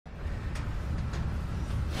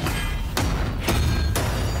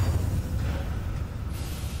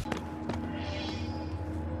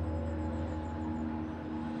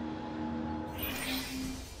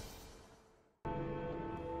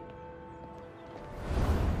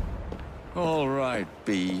All right,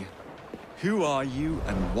 B. Who are you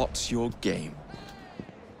and what's your game?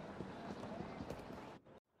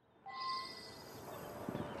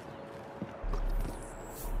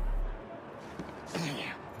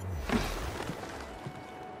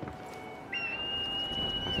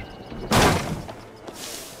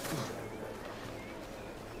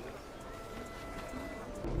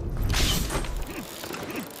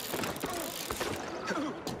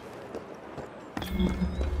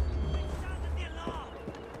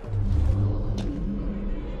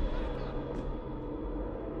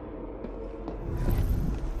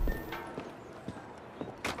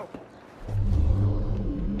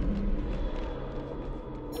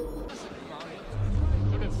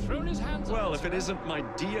 Well, if it isn't my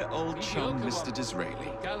dear old chum, Mr.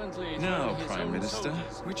 Disraeli. Now, Prime Minister,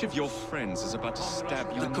 which of your friends is about to stab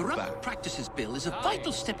you in the The Corrupt back? Practices Bill is a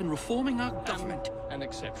vital step in reforming our government. An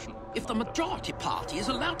exception. If the majority party is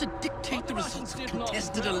allowed to dictate the results of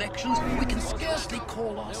contested elections, we can scarcely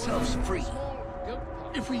call ourselves free.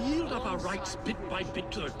 If we yield up our rights bit by bit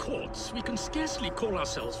to the courts, we can scarcely call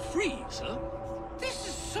ourselves free, sir. This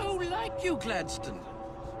is so like you, Gladstone.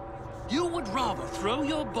 You would rather throw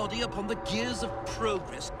your body upon the gears of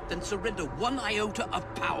progress than surrender one iota of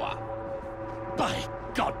power. By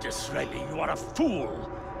God, Disraeli, you are a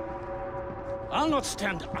fool! I'll not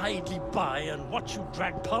stand idly by and watch you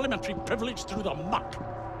drag parliamentary privilege through the muck.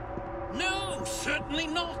 No, certainly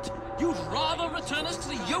not. You'd rather return us to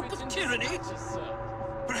the yoke of tyranny?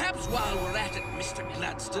 Perhaps while we're at it, Mr.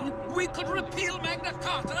 Gladstone, we could repeal Magna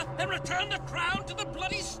Carta and return the crown to the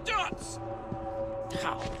bloody Stuarts!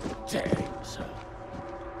 How dare you, sir?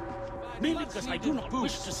 Merely because I do not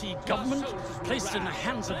wish to see government placed in the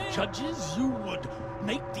hands of judges, you would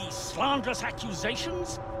make these slanderous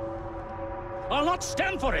accusations? I'll not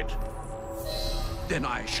stand for it! Then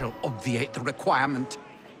I shall obviate the requirement.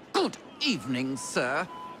 Good evening, sir.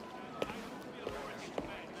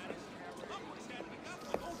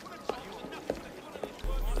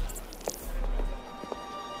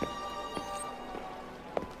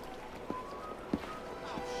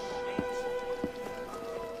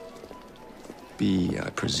 B, I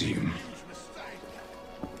presume.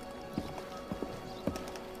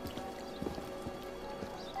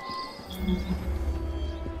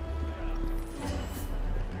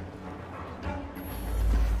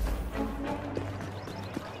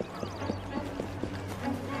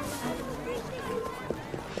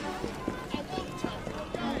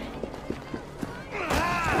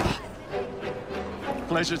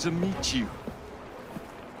 Pleasure to meet you,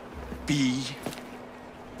 B.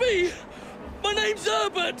 B! My name's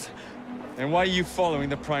Herbert! And why are you following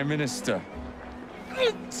the Prime Minister?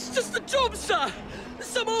 It's just a job, sir!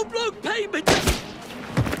 Some old bloke paid me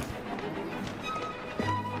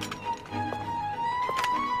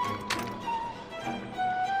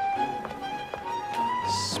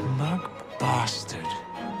Smug bastard.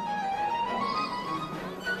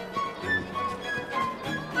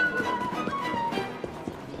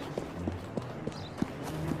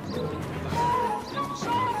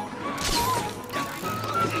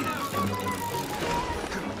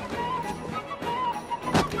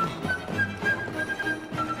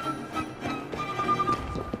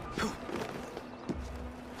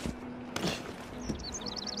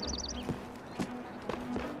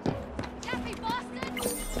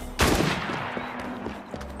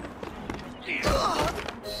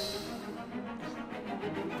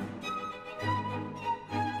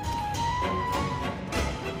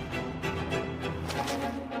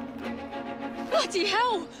 Bloody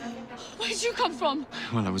hell! Where'd you come from?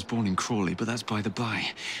 Well, I was born in Crawley, but that's by the by.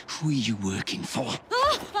 Who are you working for?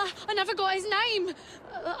 I never got his name.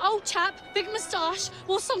 Old chap, big moustache,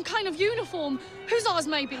 wore some kind of uniform. Who's ours,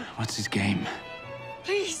 maybe? What's his game?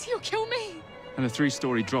 Please, you'll kill me. And a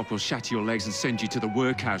 3-story drop will shatter your legs and send you to the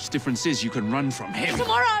workhouse. Difference is you can run from him.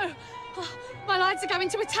 Tomorrow! My lads are going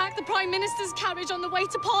to attack the Prime Minister's carriage on the way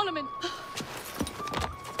to Parliament.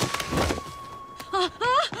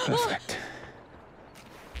 Perfect.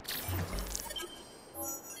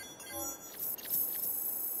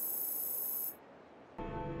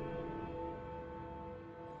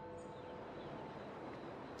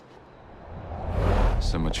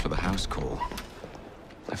 So much for the house call.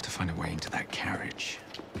 I'll have to find a way into that carriage.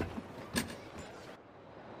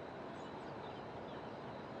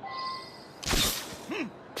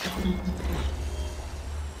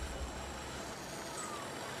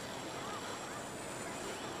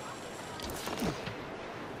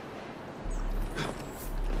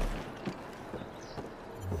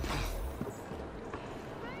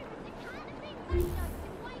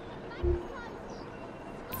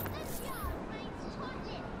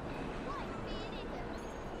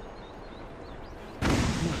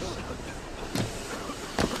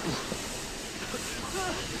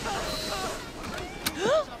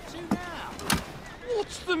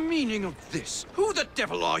 anything of this. Who the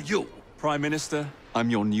devil are you? Prime Minister, I'm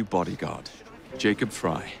your new bodyguard, Jacob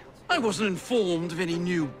Fry. I wasn't informed of any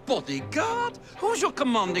new bodyguard. Who's your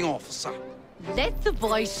commanding officer? Let the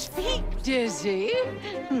boy speak, Dizzy.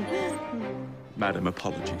 Madam,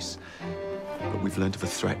 apologies. But we've learned of a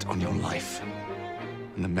threat on your life.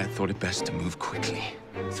 And the Met thought it best to move quickly.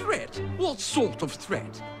 Threat? What sort of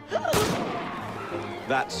threat?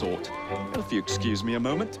 That sort. If you excuse me a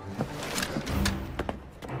moment.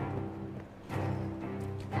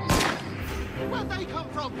 Where'd they come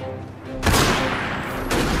from?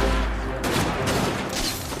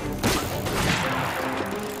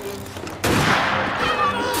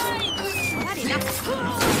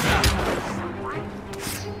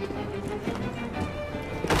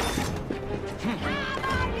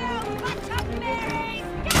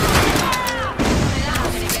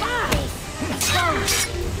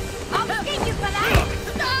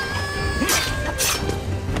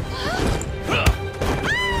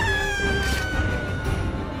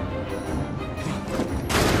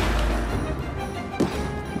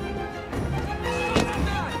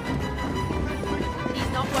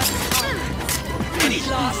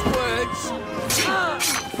 Last words.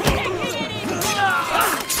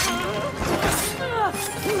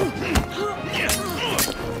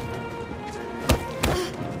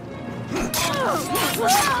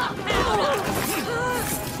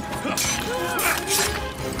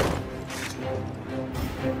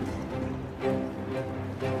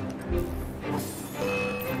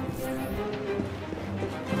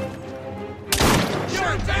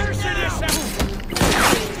 You're embarrassing yourself.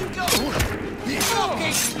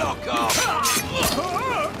 Knock off!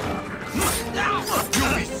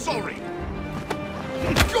 You'll be sorry!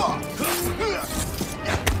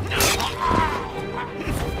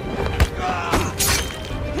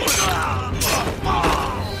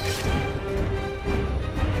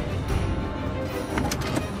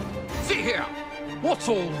 See here! What's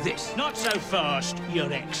all this? Not so fast,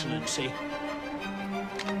 Your Excellency.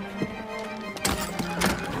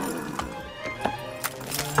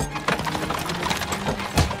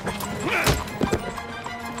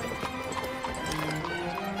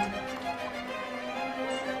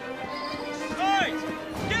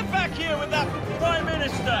 With that Prime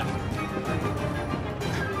Minister!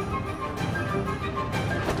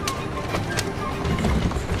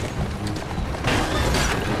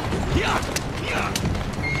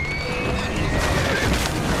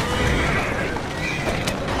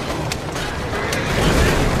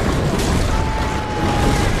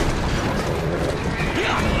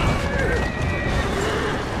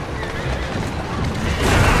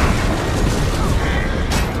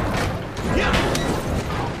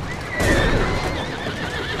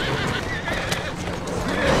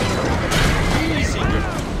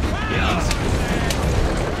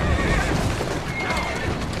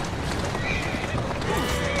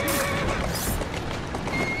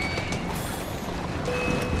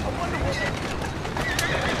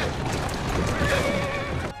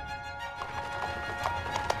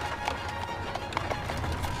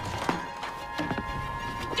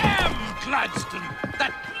 Gladstone!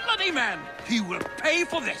 That bloody man! He will pay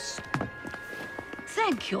for this!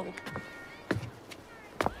 Thank you.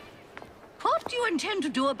 What do you intend to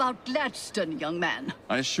do about Gladstone, young man?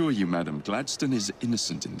 I assure you, Madam, Gladstone is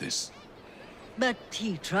innocent in this. But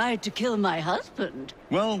he tried to kill my husband.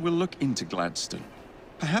 Well, we'll look into Gladstone.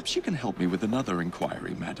 Perhaps you can help me with another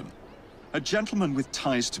inquiry, Madam. A gentleman with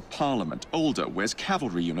ties to Parliament, older, wears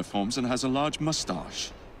cavalry uniforms and has a large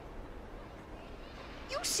mustache.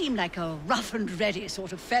 You seem like a rough and ready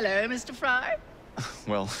sort of fellow, Mr. Fry.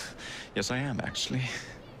 Well, yes I am, actually.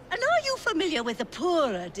 And are you familiar with the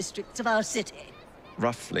poorer districts of our city?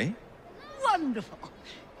 Roughly. Wonderful.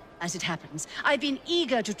 As it happens, I've been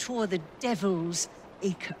eager to tour the Devil's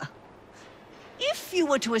Acre. If you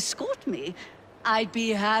were to escort me, I'd be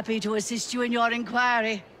happy to assist you in your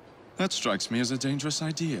inquiry. That strikes me as a dangerous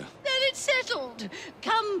idea. Then it's settled.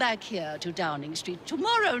 Come back here to Downing Street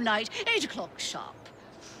tomorrow night, 8 o'clock sharp.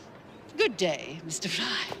 Good day, Mr.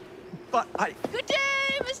 Fry. But I... Good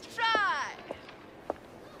day, Mr. Fry!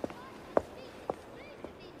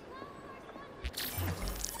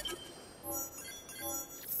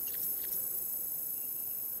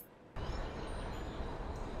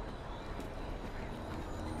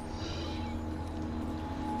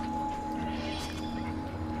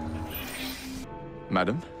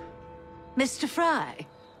 Madam? Mr. Fry?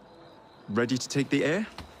 Ready to take the air?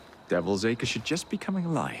 Devil's Acre should just be coming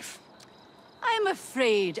alive. I'm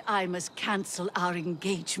afraid I must cancel our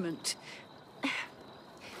engagement.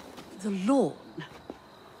 The lawn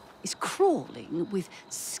is crawling with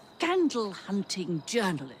scandal-hunting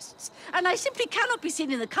journalists, and I simply cannot be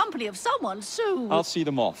seen in the company of someone so... I'll see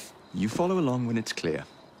them off. You follow along when it's clear.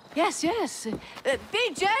 Yes, yes.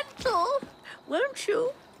 Be gentle, won't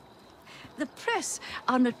you? The press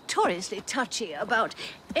are notoriously touchy about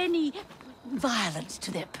any violence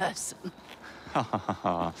to their person. Ha ha ha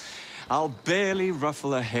ha. I'll barely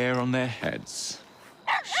ruffle a hair on their heads.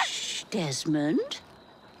 Shh, Desmond.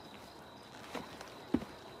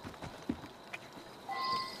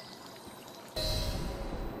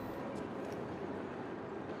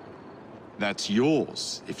 That's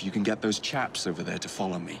yours, if you can get those chaps over there to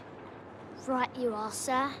follow me. Right you are,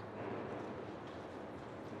 sir.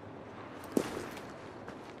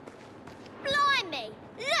 Blimey!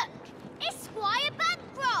 Look! It's Squire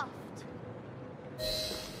Bancroft!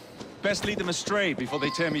 Best lead them astray before they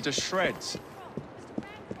tear me to shreds.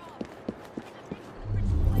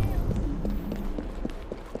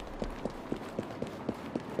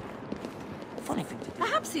 Funny thing to do.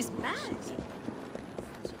 Perhaps he's mad.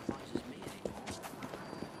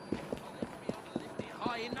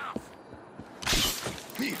 High enough.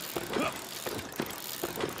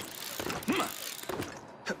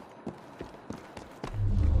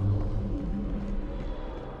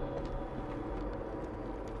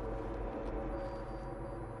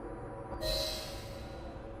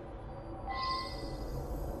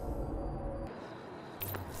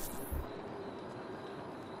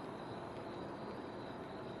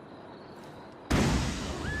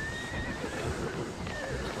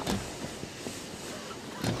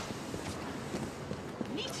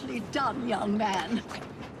 Neatly done, young man.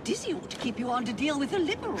 Dizzy ought to keep you on to deal with the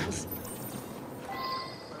liberals.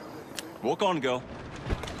 Walk on, girl.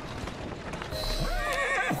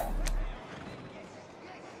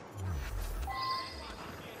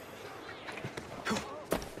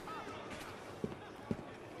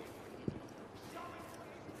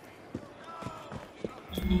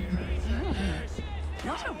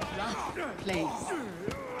 Not a rough place.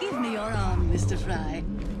 Give me your arm, Mr. Fry.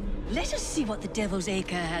 Let us see what the Devil's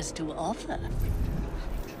Acre has to offer.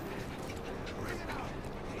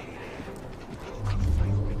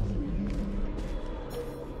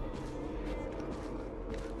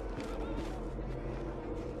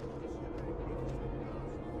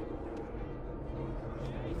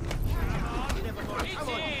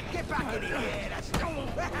 Get back in here!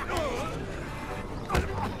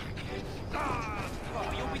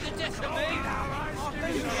 You'll be the death of me.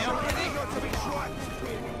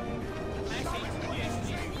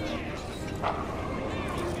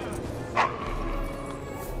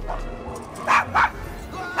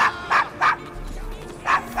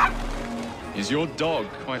 Is your dog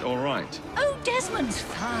quite all right? Oh, Desmond's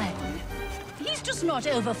fine. He's just not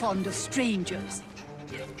over fond of strangers.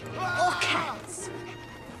 Or cats.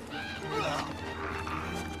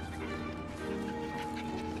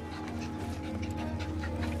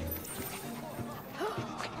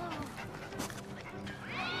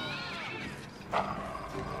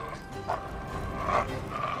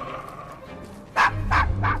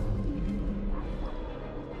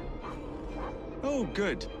 Oh,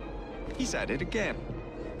 good. He's at it again.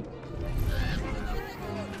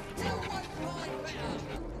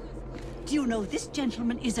 Do you know this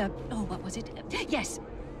gentleman is a... oh, what was it? Yes,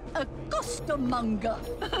 a costermonger,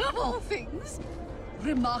 of all things.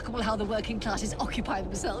 Remarkable how the working classes occupy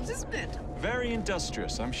themselves, isn't it? Very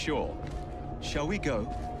industrious, I'm sure. Shall we go?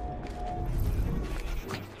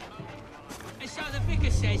 And so the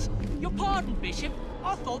vicar says, "Your pardon, Bishop,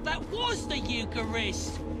 I thought that was the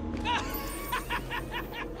Eucharist."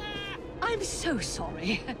 I'm so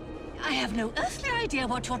sorry. I have no earthly idea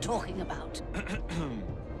what you're talking about.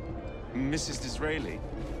 Mrs. Disraeli.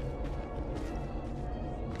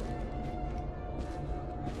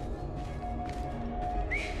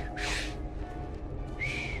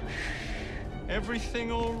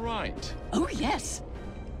 Everything all right? Oh, yes.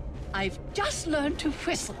 I've just learned to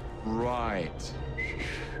whistle. Right.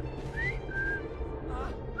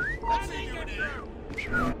 What's he gonna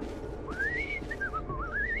do?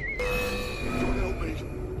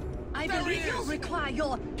 I believe you'll require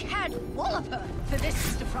your cad walloper for this,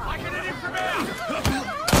 Mr. Fry.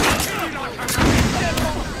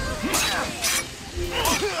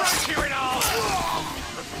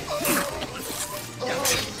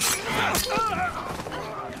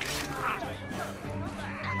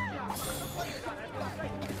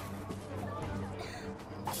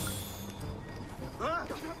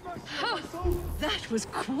 That was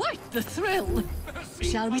quite the thrill.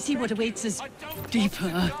 Shall we see what awaits us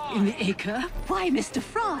deeper in the acre? Why, Mr.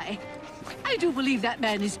 Fry, I do believe that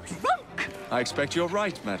man is drunk. I expect you're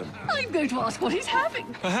right, madam. I'm going to ask what he's having.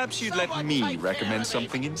 Perhaps you'd let me recommend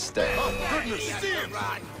something instead.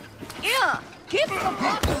 Here, give the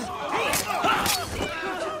bottle.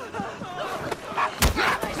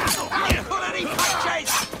 Put any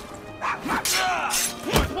punches!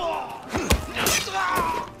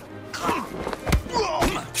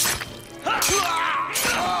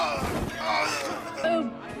 Oh,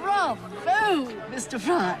 bravo, Mr.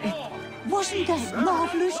 Fry. Wasn't that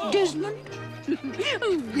marvelous, Desmond?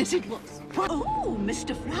 Oh, yes, it was. Oh,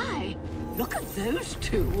 Mr. Fry, look at those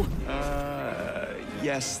two.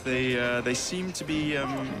 Yes, they seem to be,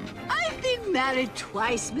 I've been married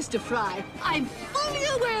twice, Mr. Fry. I'm fully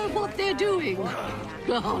aware of what they're doing.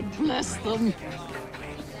 God bless them.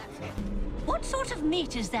 What sort of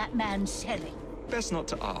meat is that man selling? best not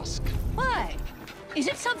to ask. Why? Is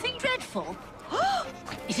it something dreadful?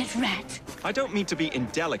 Is it rat? I don't mean to be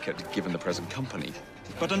indelicate, given the present company,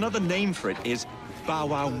 but another name for it is bow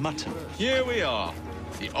wow mutton. Here we are,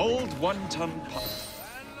 the old one-ton pot.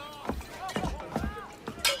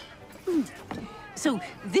 So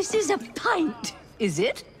this is a pint, is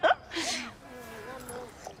it?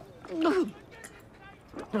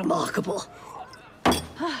 Remarkable.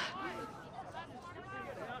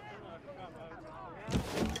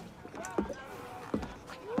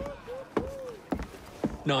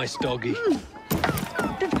 Nice doggy.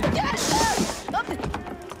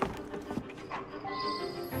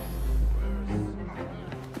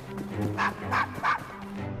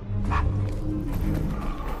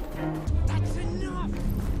 That's enough!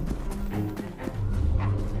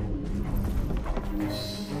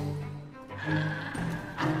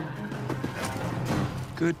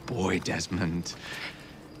 Good boy, Desmond.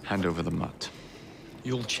 Hand over the mutt.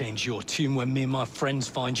 You'll change your tune when me and my friends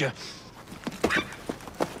find you.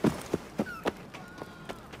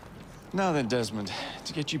 Now then, Desmond,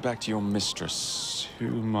 to get you back to your mistress,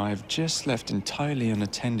 whom I've just left entirely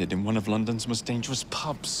unattended in one of London's most dangerous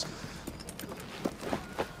pubs.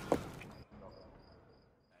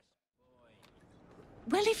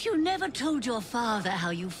 Well, if you never told your father how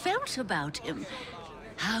you felt about him,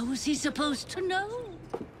 how was he supposed to know?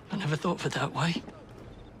 I never thought of it that way.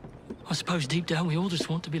 I suppose deep down we all just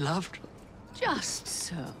want to be loved. Just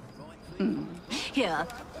so. Here,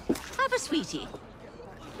 have a sweetie.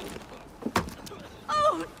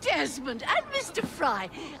 Oh, Desmond and Mr. Fry,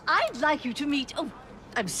 I'd like you to meet... Oh,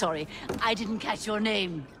 I'm sorry, I didn't catch your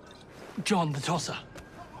name. John the Tosser.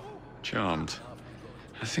 Charmed.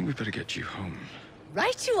 I think we better get you home.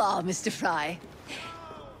 Right you are, Mr. Fry.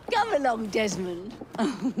 Come along, Desmond.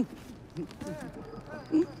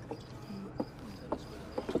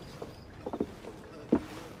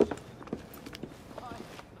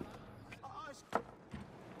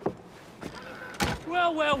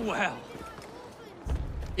 Well, well, well.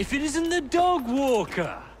 If it isn't the dog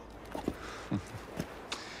walker.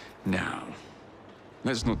 Now,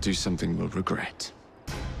 let's not do something we'll regret.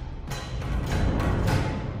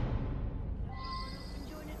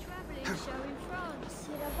 Join a travelling show in France.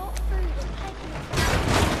 With a hot food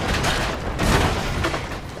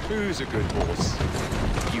and Who's a good horse?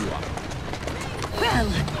 You are. Well,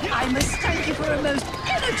 I must thank you for a most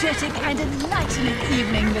energetic and enlightening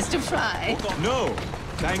evening, Mr. Fry. No,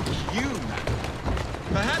 thank you, madam.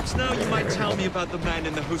 Perhaps now you might tell me about the man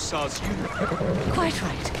in the hussar's uniform. Quite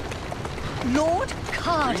right. Lord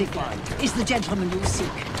Cardigan is the gentleman you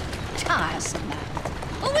seek. Tiresome man.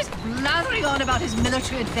 Always blathering on about his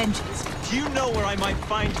military adventures. Do you know where I might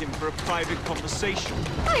find him for a private conversation?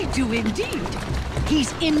 I do indeed.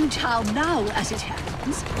 He's in town now, as it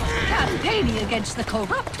happens, campaigning against the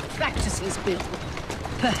Corrupt Practices Bill.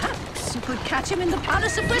 Perhaps you could catch him in the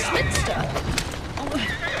Palace of Westminster. Oh,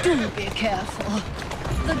 do be careful.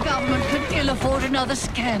 The government could ill afford another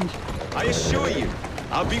scandal. I assure you,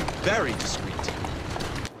 I'll be very discreet.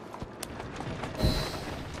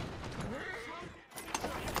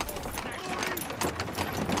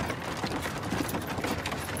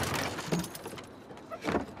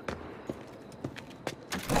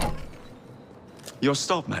 Your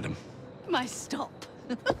stop, madam. My stop.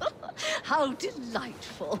 How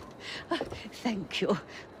delightful. Thank you.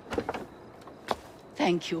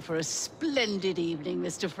 Thank you for a splendid evening,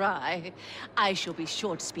 Mr. Fry. I shall be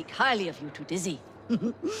sure to speak highly of you to Dizzy.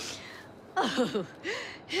 Oh,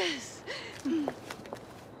 yes.